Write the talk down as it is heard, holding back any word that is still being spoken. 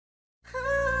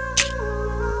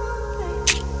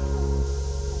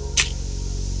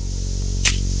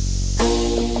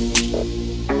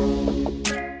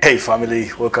Hey family,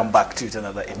 welcome back to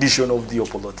another edition of the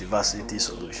Opoloty Varsity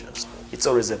Solutions. It's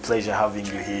always a pleasure having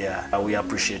you here. We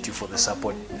appreciate you for the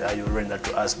support you render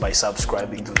to us by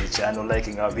subscribing to the channel,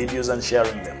 liking our videos and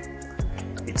sharing them.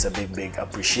 It's a big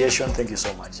appreciation. Thank you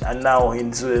so much. And now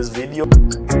in today's video,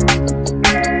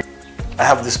 I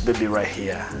have this baby right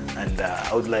here, and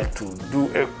I would like to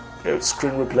do a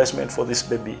screen replacement for this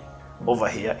baby over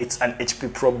here. It's an HP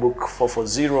ProBook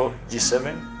 440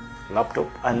 G7 laptop,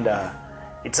 and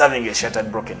it's having a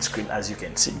shattered broken screen, as you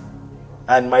can see.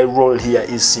 And my role here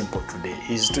is simple today,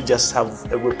 is to just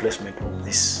have a replacement of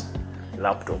this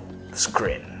laptop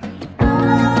screen.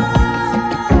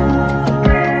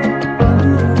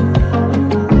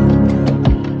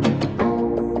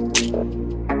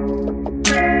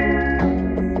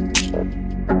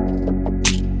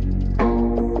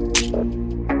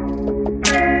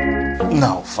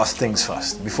 Now, first things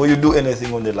first, before you do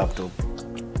anything on the laptop,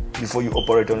 before you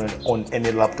operate on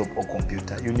any laptop or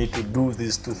computer, you need to do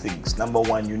these two things. Number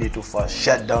one, you need to first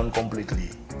shut down completely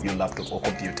your laptop or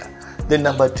computer. Then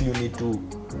number two, you need to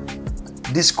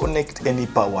disconnect any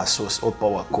power source or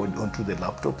power cord onto the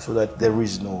laptop so that there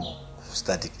is no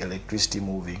static electricity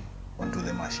moving onto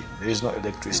the machine. There is no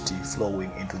electricity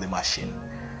flowing into the machine.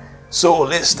 So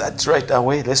let's start right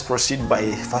away. Let's proceed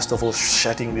by first of all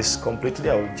shutting this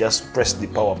completely. I will just press the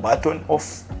power button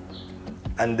off.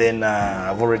 And then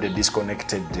I've already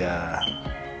disconnected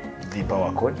the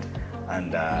power cord.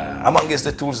 And amongst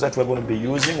the tools that we're going to be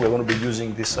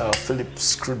using this Phillips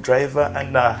screwdriver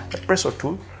and a pressure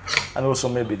tool, and also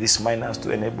maybe this miners to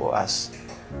enable us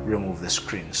remove the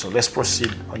screen. So let's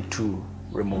proceed on to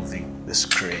removing the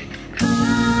screen.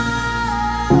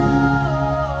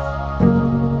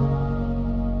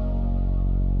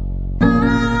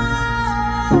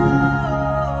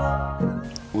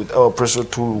 With our pressure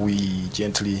tool, we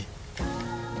gently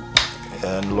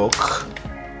unlock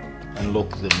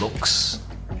the locks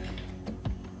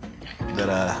that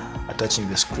are attaching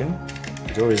the screen.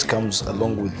 It always comes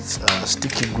along with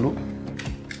sticky glue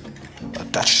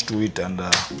attached to it, and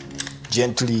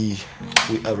gently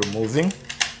we are removing,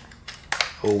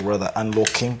 or rather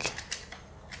unlocking,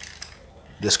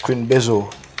 the screen bezel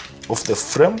of the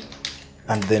frame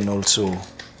and then also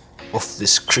of the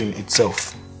screen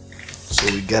itself. So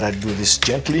we gotta do this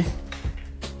gently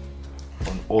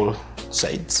on all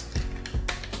sides.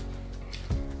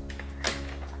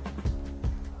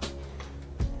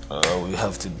 We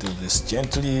have to do this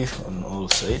gently on all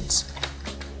sides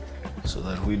so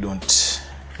that we don't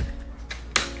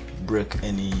break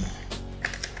any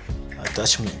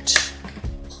attachment.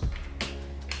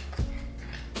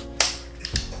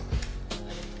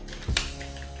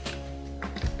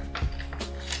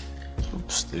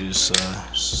 Oops, there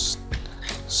is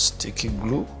sticky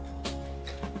glue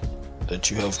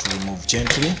that you have to remove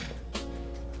gently.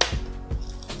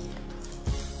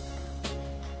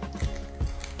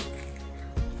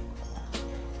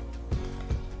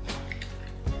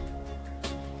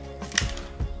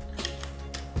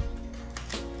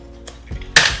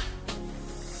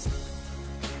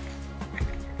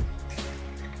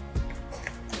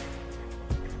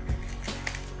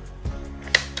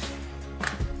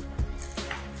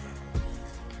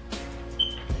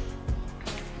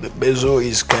 The bezel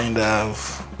is kind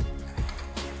of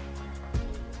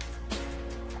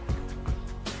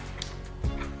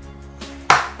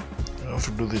you have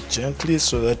to do it gently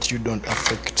so that you don't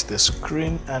affect the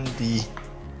screen and the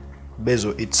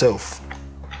bezel itself.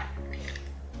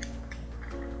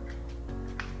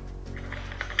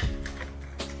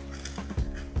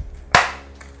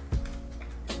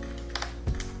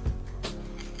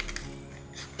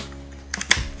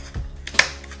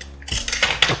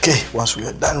 Okay, once we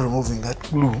are done removing that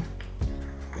glue,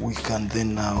 we can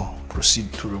then now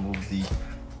proceed to remove the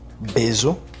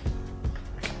bezel.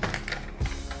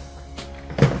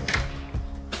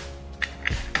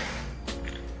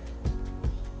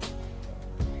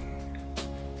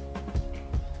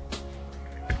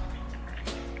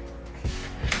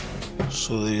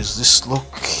 So there is this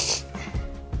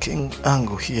locking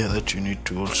angle here that you need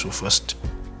to also first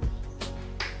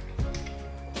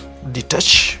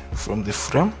detach from the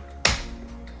frame.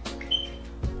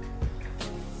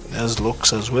 There's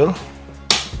locks as well.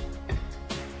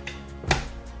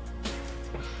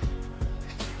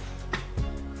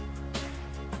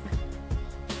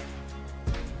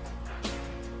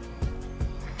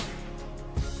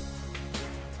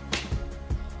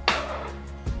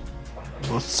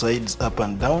 Both sides up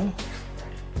and down.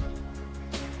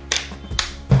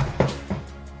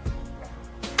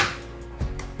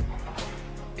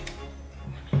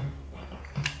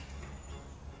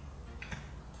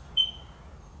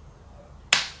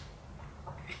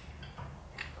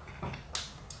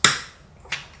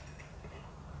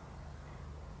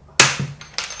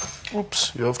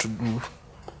 Oops, you have to do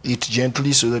it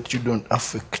gently so that you don't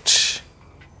affect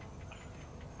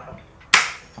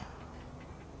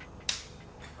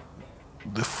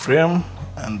the frame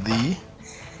and the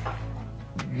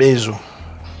bezel.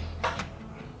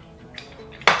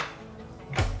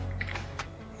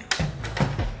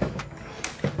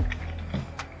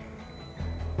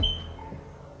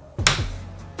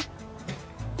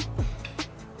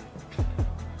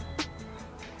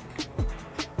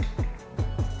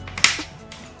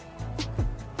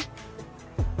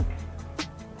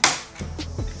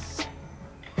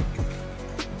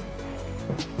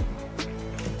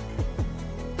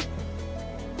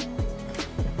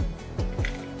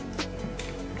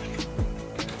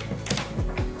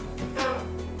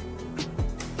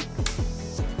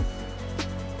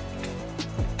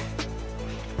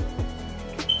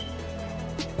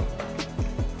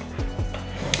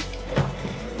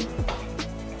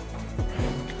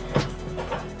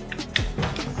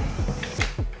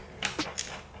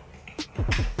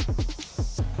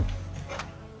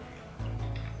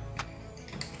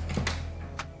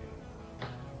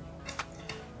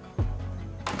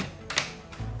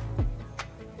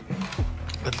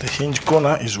 At the hinge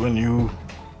corner is where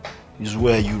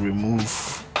you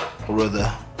remove, or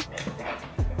rather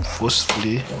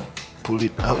forcefully pull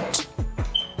it out.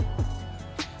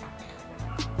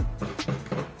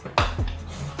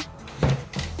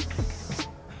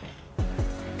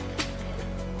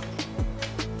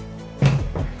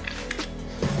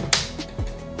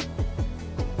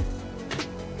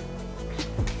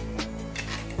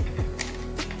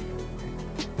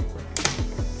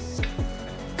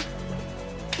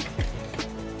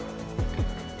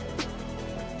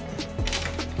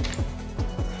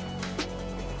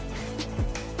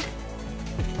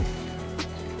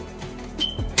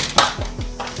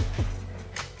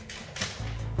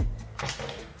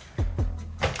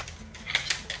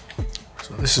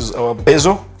 This is our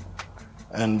bezel,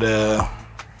 and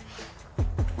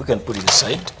we can put it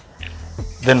aside.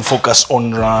 Then focus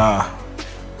on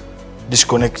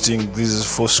disconnecting these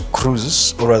 4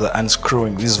 screws, or rather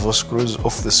unscrewing these 4 screws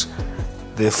off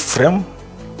the frame.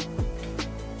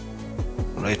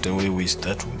 Right away we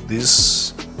start with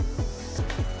this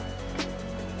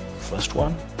first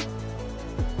one.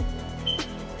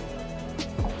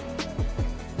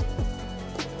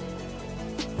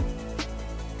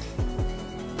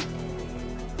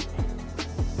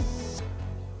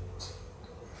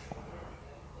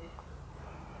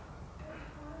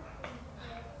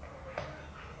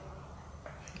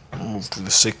 Move to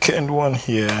the second one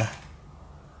here.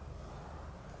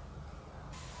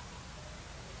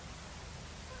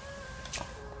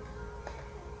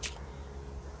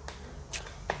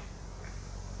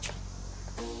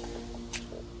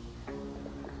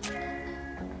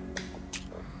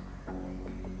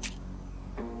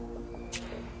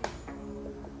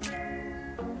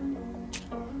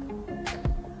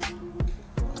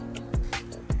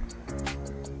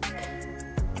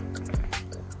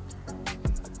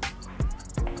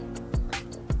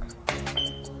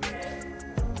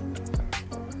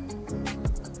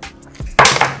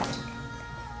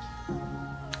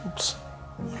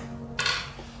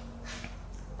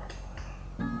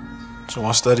 So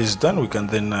once that is done, we can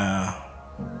then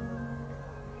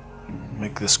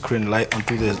make the screen light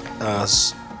onto the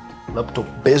laptop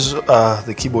bezel,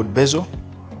 the keyboard bezel,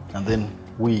 and then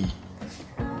we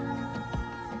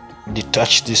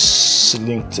detach this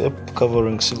sealing tape,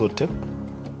 covering silo tape,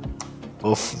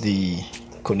 off the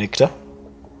connector.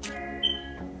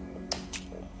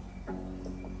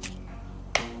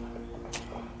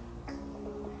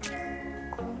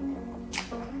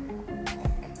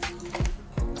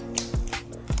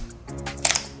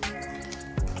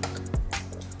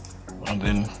 And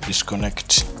then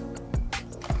disconnect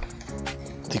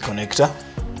the connector,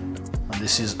 and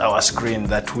this is our screen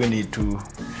that we need to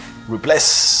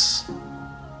replace.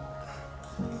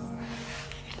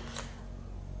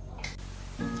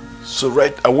 So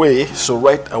right away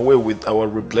with our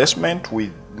replacement,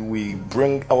 we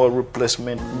bring our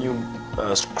replacement new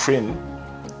screen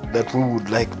that we would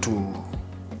like to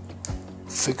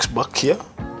fix back here,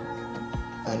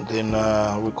 and then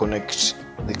we connect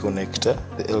the connector,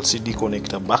 the LCD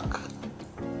connector, back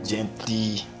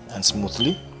gently and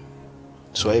smoothly.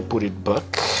 So I put it back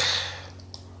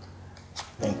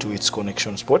into its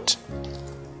connection spot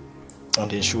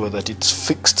and ensure that it's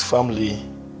fixed firmly.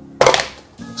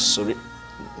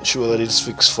 Ensure that it's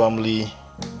fixed firmly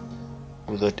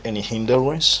without any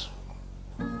hindrance,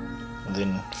 and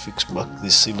then fix back the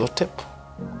silo tape.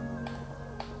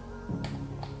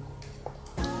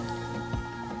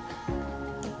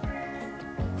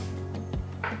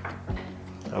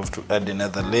 I have to add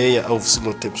another layer of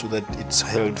sellotape so that it's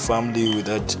held firmly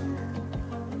without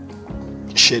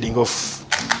shedding off.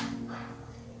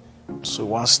 So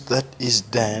once that is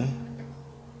done,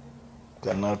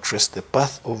 you can now trace the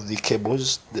path of the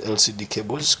cables, the LCD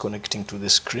cables connecting to the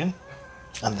screen,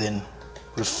 and then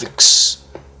refix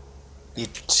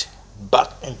it back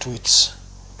into its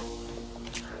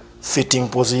fitting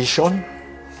position.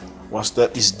 Once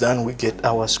that is done, we get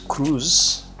our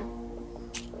screws.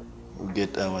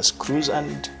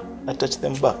 And attach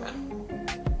them back.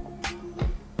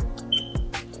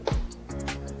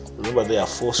 Remember, there are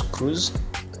 4 screws.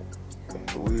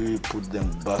 We put them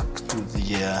back to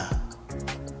the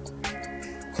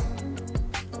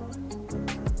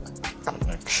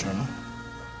connection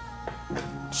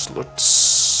slots.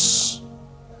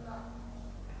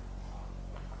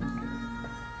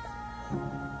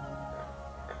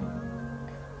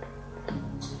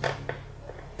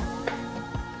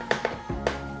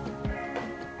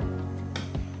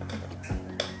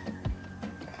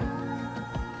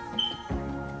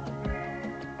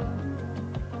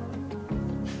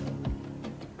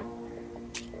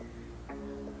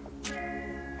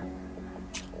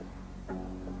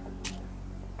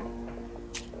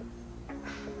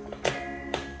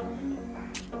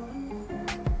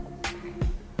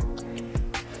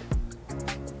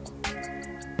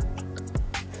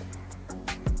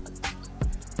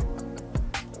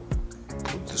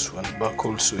 This one back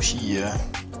also here.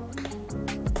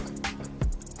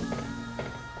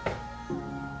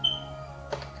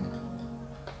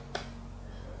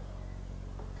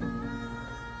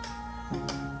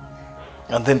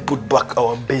 And then put back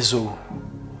our bezel,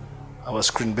 our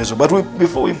screen bezel. But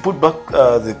before we put back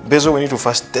the bezel, we need to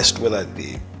first test whether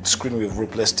the screen we've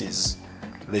replaced is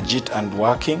legit and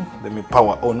working. Let me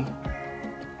power on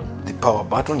the power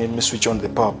button. Let me switch on the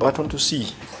power button to see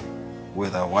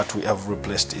whether what we have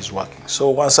replaced is working. So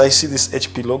once I see this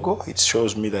HP logo, it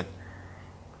shows me that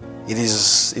it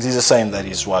is a sign that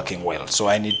it's working well. So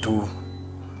I need to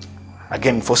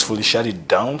again forcefully shut it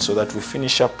down so that we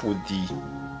finish up with the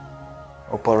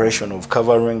operation of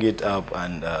covering it up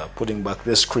and putting back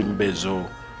the screen bezel.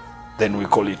 Then we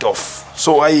call it off.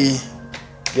 So I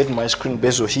get my screen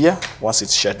bezel here. Once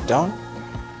it's shut down,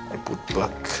 I put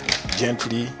back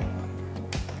gently,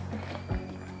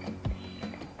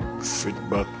 fit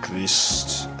back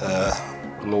this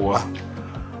lower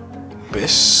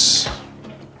base.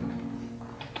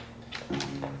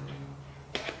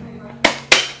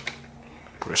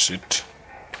 Press it.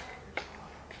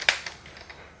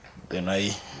 Then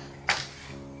I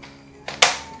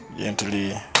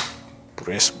gently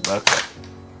press back.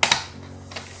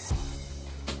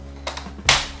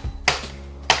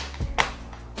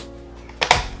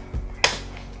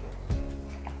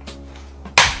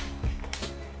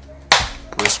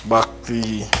 Press back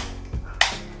the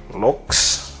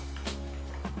locks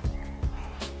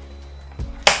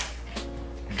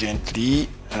gently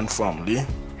and firmly.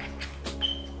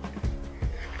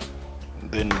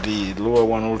 Then the lower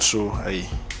one also, I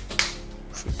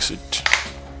fix it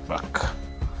back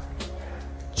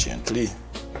gently.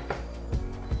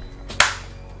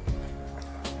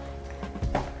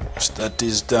 Once that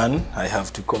is done, I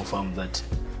have to confirm that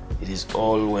it is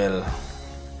all well.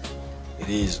 It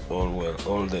is all well.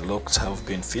 All the locks have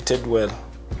been fitted well.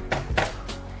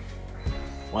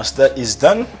 Once that is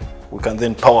done, we can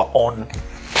then power on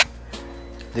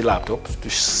the laptop to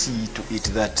see to it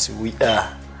that we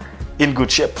are in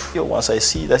good shape. Once I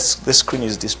see that the screen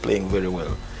is displaying very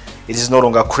well, it is no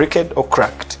longer crooked or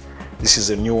cracked. This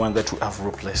is a new one that we have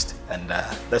replaced, and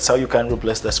that's how you can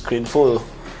replace the screen for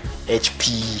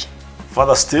HP.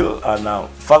 Further still, I'm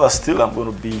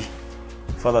going to be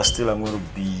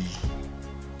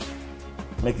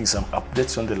making some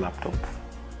updates on the laptop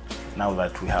now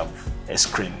that we have a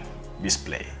screen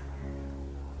display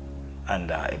and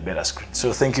a better screen.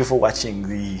 So thank you for watching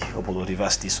the Opal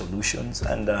University Solutions,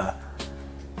 and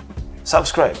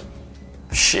subscribe,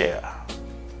 share,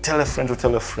 tell a friend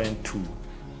to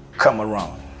come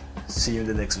around. See you in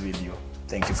the next video.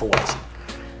 Thank you for watching.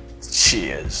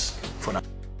 Cheers.